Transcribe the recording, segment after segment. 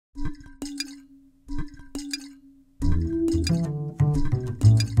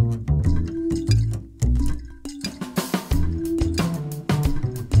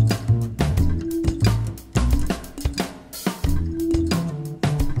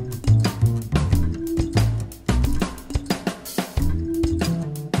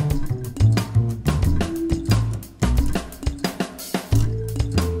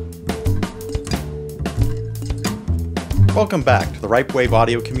Welcome back to the Ripewave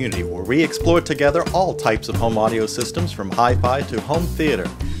audio community, where we explore together all types of home audio systems from hi-fi to home theater.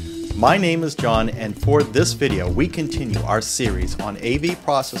 My name is John, and for this video we continue our series on AV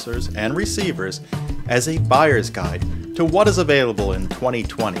processors and receivers as a buyer's guide to what is available in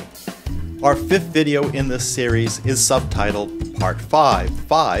 2020. Our fifth video in this series is subtitled Part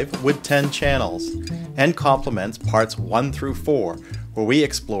 5 with 10 channels, and complements Parts 1 through 4, where we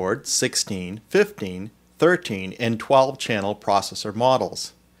explored 16, 15, 13, and 12 channel processor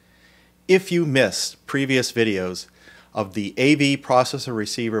models. If you missed previous videos of the AV Processor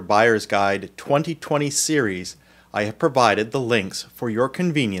Receiver Buyer's Guide 2020 series, I have provided the links for your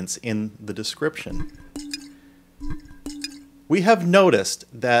convenience in the description. We have noticed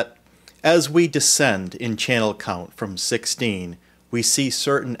that as we descend in channel count from 16, we see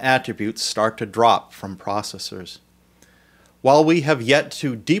certain attributes start to drop from processors. While we have yet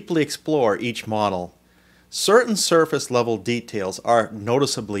to deeply explore each model, certain surface level details are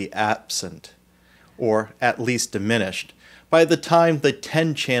noticeably absent, or at least diminished, by the time the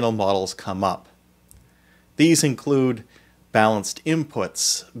 10 channel models come up. These include balanced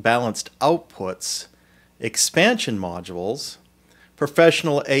inputs, balanced outputs, expansion modules,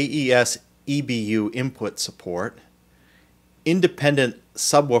 professional AES EBU input support, independent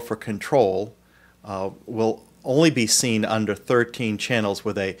subwoofer control will only be seen under 13 channels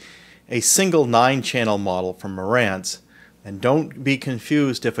with a single 9-channel model from Marantz, and don't be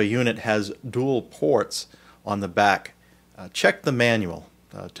confused if a unit has dual ports on the back. Check the manual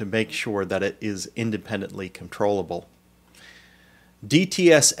to make sure that it is independently controllable.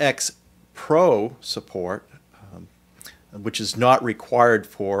 DTS:X Pro support, which is not required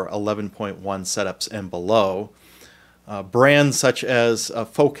for 11.1 setups and below. Brands such as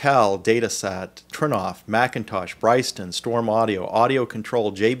Focal, Datasat, Trinoff, Macintosh, Bryston, Storm Audio, Audio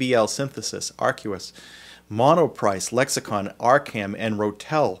Control, JBL Synthesis, Arcuus, Monoprice, Lexicon, Arcam, and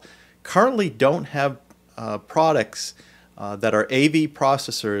Rotel currently don't have products that are AV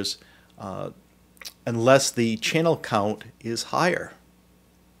processors unless the channel count is higher.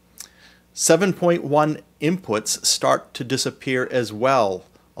 7.1 inputs start to disappear as well,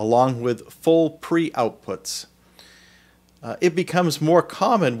 along with full pre-outputs. It becomes more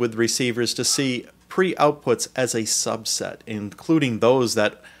common with receivers to see pre-outputs as a subset, including those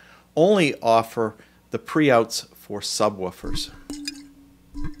that only offer the pre-outs for subwoofers.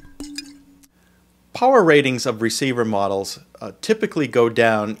 Power ratings of receiver models typically go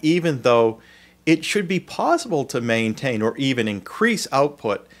down, even though it should be possible to maintain or even increase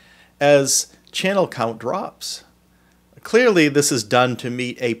output as channel count drops. Clearly, this is done to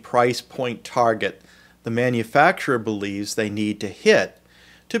meet a price point target the manufacturer believes they need to hit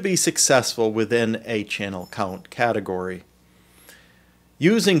to be successful within a channel count category.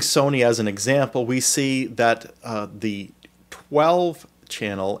 Using Sony as an example, we see that the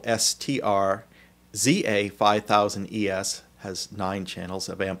 12-channel STR-ZA2100ES has 9 channels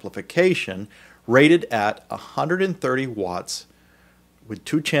of amplification, rated at 130 watts with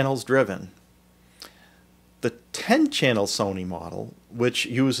 2 channels driven. The 10-channel Sony model, which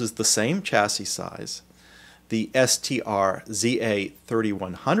uses the same chassis size, the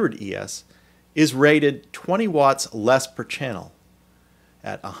STR-ZA3100ES, is rated 20 watts less per channel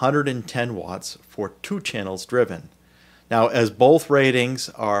at 110 watts for 2 channels driven. Now, as both ratings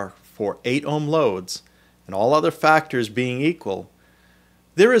are for 8 ohm loads and all other factors being equal,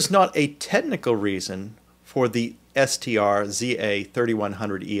 there is not a technical reason for the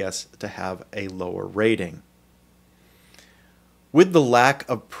STR-ZA3100ES to have a lower rating. With the lack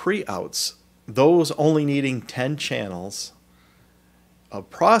of pre-outs, those only needing 10 channels of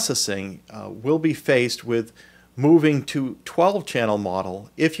processing will be faced with moving to 12-channel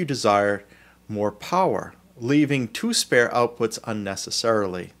model if you desire more power, leaving 2 spare outputs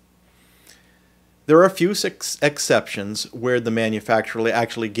unnecessarily. There are a few exceptions where the manufacturer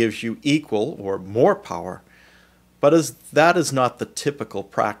actually gives you equal or more power, but that is not the typical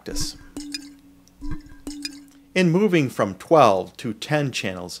practice. In moving from 12 to 10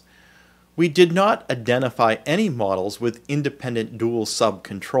 channels, we did not identify any models with independent dual sub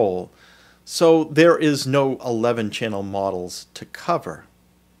control, so there is no 11-channel models to cover.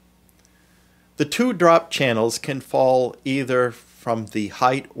 The 2 drop channels can fall either from the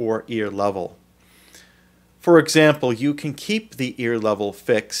height or ear level. For example, you can keep the ear level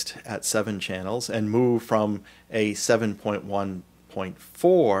fixed at 7 channels and move from a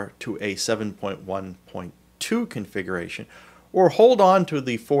 7.1.4 to a 7.1.2 configuration, or hold on to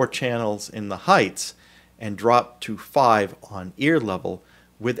the 4 channels in the heights and drop to 5 on ear level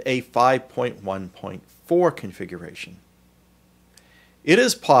with a 5.1.4 configuration. It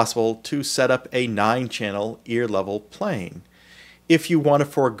is possible to set up a 9-channel ear-level plane if you want to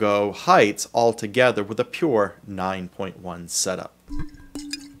forego heights altogether with a pure 9.1 setup.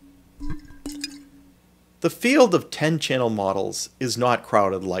 The field of 10-channel models is not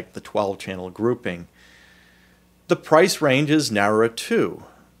crowded like the 12-channel grouping. The price range is narrower too.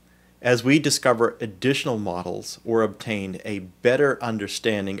 As we discover additional models or obtain a better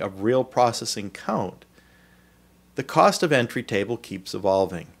understanding of real processing count, the cost of entry table keeps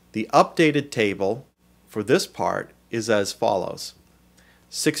evolving. The updated table for this part is as follows.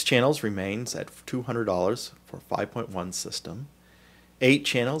 6 channels remains at $200 for 5.1 system. 8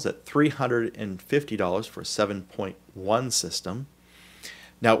 channels at $350 for 7.1 system.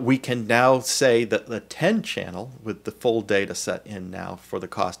 Now we can now say that the 10 channel, with the full data set in now for the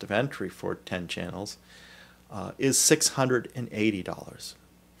cost of entry for 10 channels, is $680.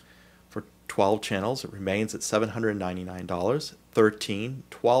 For 12 channels it remains at $799, 13,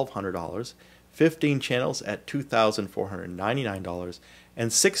 $1,200, 15 channels at $2,499,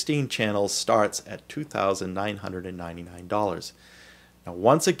 and 16 channels starts at $2,999. Now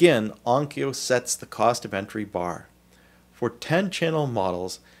once again, Onkyo sets the cost of entry bar. For 10-channel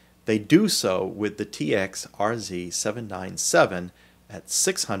models, they do so with the TX-RZ797 at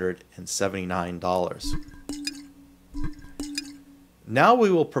 $679. Now we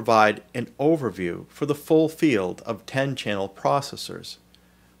will provide an overview for the full field of 10-channel processors,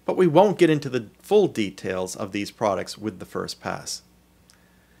 but we won't get into the full details of these products with the first pass.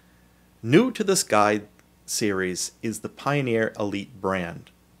 New to this guide series is the Pioneer Elite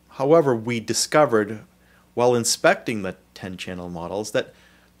brand. However, we discovered while inspecting the 10-channel models that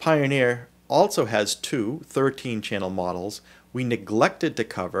Pioneer also has 2 13-channel models we neglected to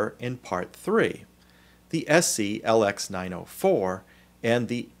cover in Part 3, the SC-LX904 and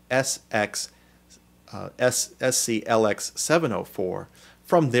the SC-LX704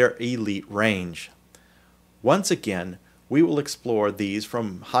 from their Elite range. Once again, we will explore these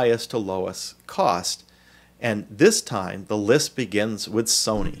from highest to lowest cost, and this time the list begins with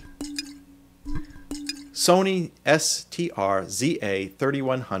Sony. Sony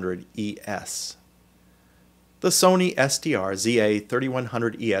STR-ZA3100ES. The Sony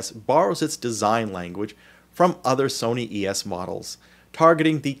STR-ZA3100ES borrows its design language from other Sony ES models,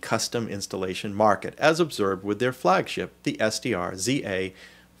 targeting the custom installation market, as observed with their flagship, the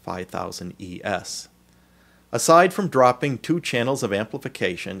STR-ZA5000ES. Aside from dropping 2 channels of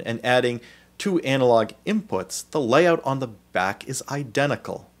amplification and adding 2 analog inputs, the layout on the back is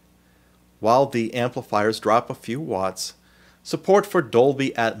identical. While the amplifiers drop a few watts, support for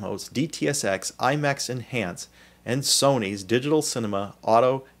Dolby Atmos, DTS:X, IMAX Enhance, and Sony's digital cinema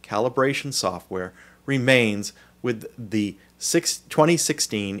auto calibration software remains with the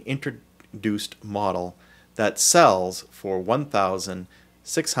 2016 introduced model that sells for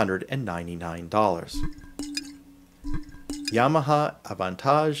 $1,699. Yamaha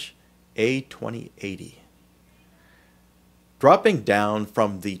Aventage A2080. Dropping down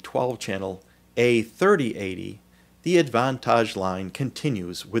from the 12-channel A3080, the Aventage line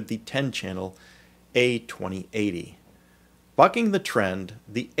continues with the 10-channel A2080. Bucking the trend,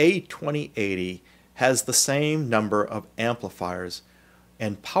 the A2080 has the same number of amplifiers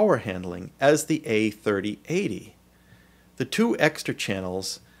and power handling as the A3080. The 2 extra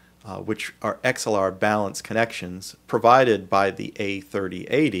channels, which are XLR balance connections provided by the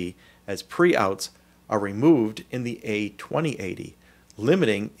A3080 as pre-outs, are removed in the A2080,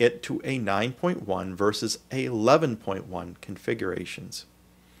 limiting it to a 9.1 versus a 11.1 configurations.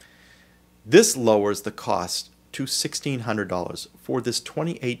 This lowers the cost to $1,600 for this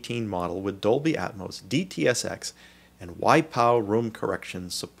 2018 model with Dolby Atmos, DTS:X, and WiPow room correction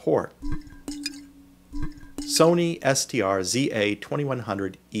support. Sony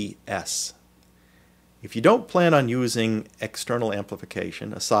STR-ZA2100ES. If you don't plan on using external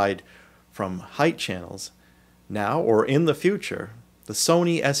amplification aside from height channels, now or in the future, the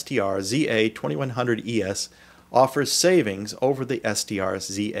Sony STR-ZA2100ES offers savings over the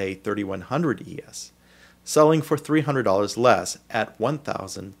STR-ZA3100ES, selling for $300 less at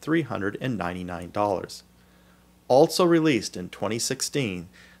 $1,399. Also released in 2016,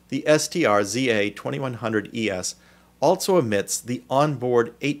 the STR-ZA2100ES also omits the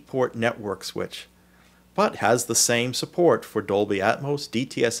onboard 8-port network switch, but has the same support for Dolby Atmos,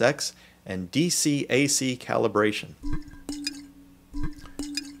 DTS:X, and DC-AC calibration.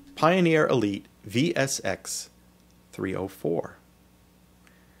 Pioneer Elite VSX 304.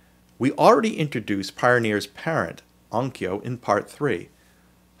 We already introduced Pioneer's parent, Onkyo, in Part 3.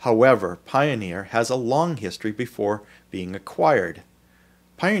 However, Pioneer has a long history before being acquired.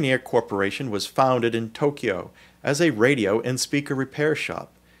 Pioneer Corporation was founded in Tokyo as a radio and speaker repair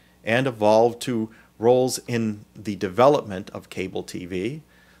shop and evolved to roles in the development of cable TV,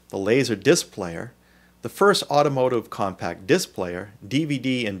 the laser disc player, the first automotive compact disc player,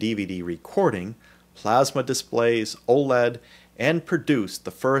 DVD and DVD recording, plasma displays, OLED, and produced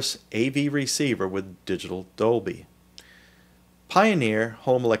the first AV receiver with digital Dolby. Pioneer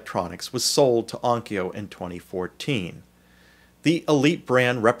Home Electronics was sold to Onkyo in 2014. The Elite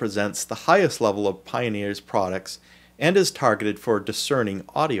brand represents the highest level of Pioneer's products and is targeted for discerning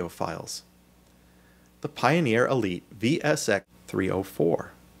audiophiles. The Pioneer Elite VSX304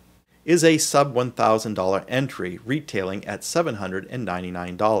 is a sub-$1,000 entry retailing at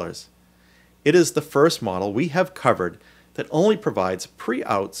 $799. It is the first model we have covered that only provides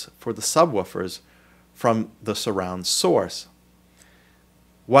pre-outs for the subwoofers from the surround source,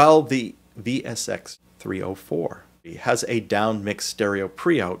 while the VSX304 has a down-mix stereo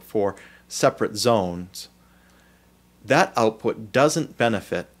pre-out for separate zones. That output doesn't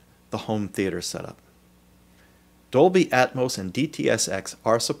benefit the home theater setup. Dolby Atmos and DTS:X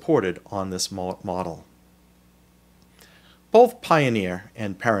are supported on this model. Both Pioneer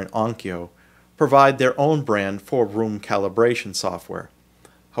and parent Onkyo provide their own brand for room calibration software.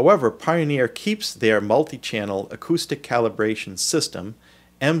 However, Pioneer keeps their multi-channel acoustic calibration system,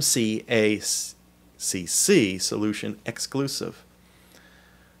 MCACC solution exclusive.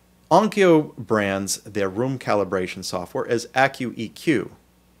 Onkyo brands their room calibration software as AccuEQ.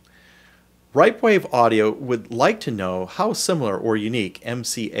 Ripewave Audio would like to know how similar or unique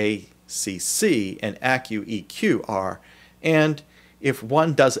MCACC and AccuEQ are, and if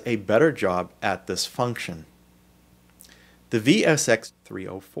one does a better job at this function. The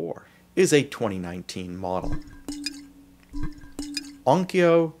VSX304 is a 2019 model.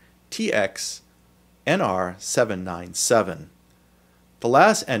 Onkyo TX-NR797. The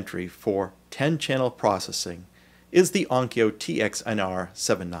last entry for 10-channel processing is the Onkyo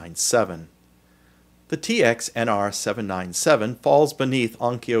TX-NR797. The TX-NR797 falls beneath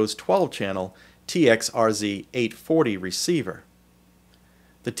Onkyo's 12-channel TX-RZ840 receiver.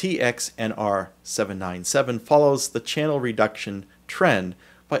 The TX-NR797 follows the channel reduction trend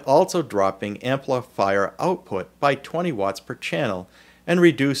by also dropping amplifier output by 20 watts per channel and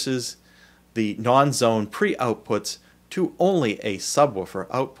reduces the non-zone pre-outputs to only a subwoofer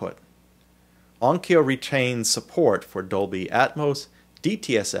output. Onkyo retains support for Dolby Atmos,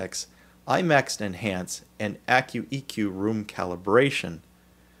 DTS:X, IMAX Enhance, and AccuEQ room calibration.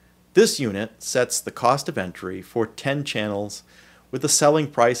 This unit sets the cost of entry for 10 channels with a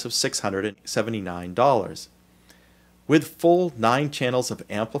selling price of $679. With full 9 channels of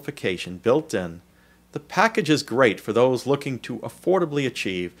amplification built in, the package is great for those looking to affordably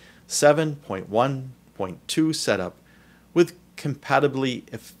achieve 7.1.2 setup with compatibly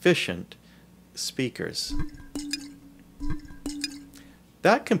efficient speakers.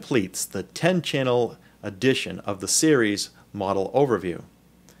 That completes the 10-channel edition of the series model overview.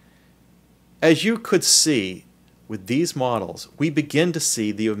 As you could see with these models, we begin to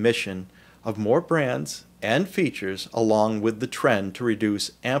see the omission of more brands and features along with the trend to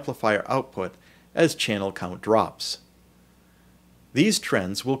reduce amplifier output as channel count drops. These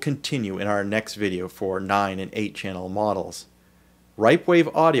trends will continue in our next video for 9 and 8 channel models.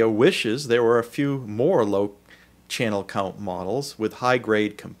 Ripewave Audio wishes there were a few more low channel count models with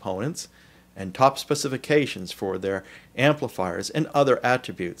high-grade components and top specifications for their amplifiers and other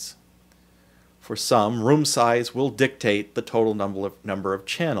attributes. For some, room size will dictate the total number of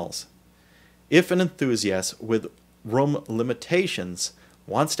channels. If an enthusiast with room limitations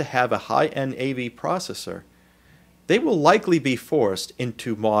wants to have a high-end AV processor, they will likely be forced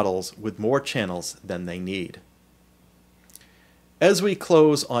into models with more channels than they need. As we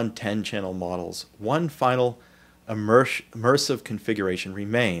close on 10-channel models, one final immersive configuration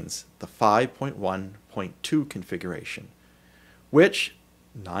remains, the 5.1.2 configuration, which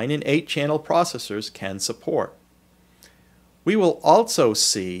 9 and 8 channel processors can support. We will also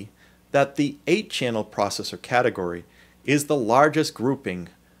see that the 8-channel processor category is the largest grouping,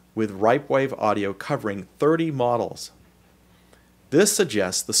 with Ripewave Audio covering 30 models. This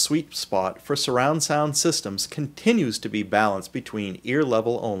suggests the sweet spot for surround sound systems continues to be balanced between ear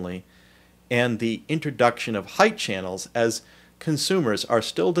level only and the introduction of height channels, as consumers are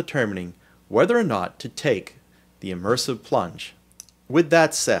still determining whether or not to take the immersive plunge. With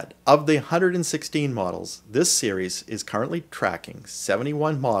that said, of the 116 models, this series is currently tracking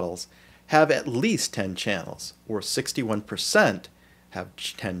 71 models have at least 10 channels, or 61% have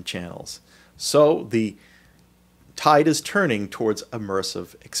 10 channels. So the tide is turning towards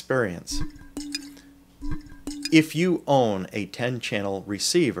immersive experience. If you own a 10-channel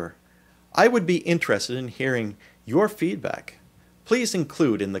receiver, I would be interested in hearing your feedback. Please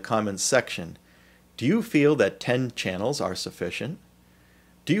include in the comments section, do you feel that 10 channels are sufficient?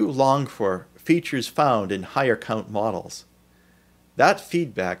 Do you long for features found in higher count models? That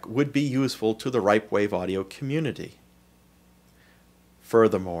feedback would be useful to the Ripewave audio community.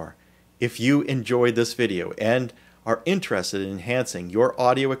 Furthermore, if you enjoyed this video and are interested in enhancing your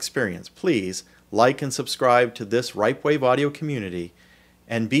audio experience, please like and subscribe to this Ripewave audio community,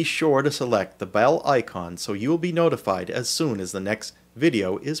 and be sure to select the bell icon so you will be notified as soon as the next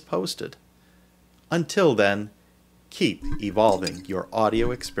video is posted. Until then, keep evolving your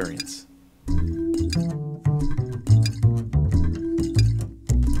audio experience.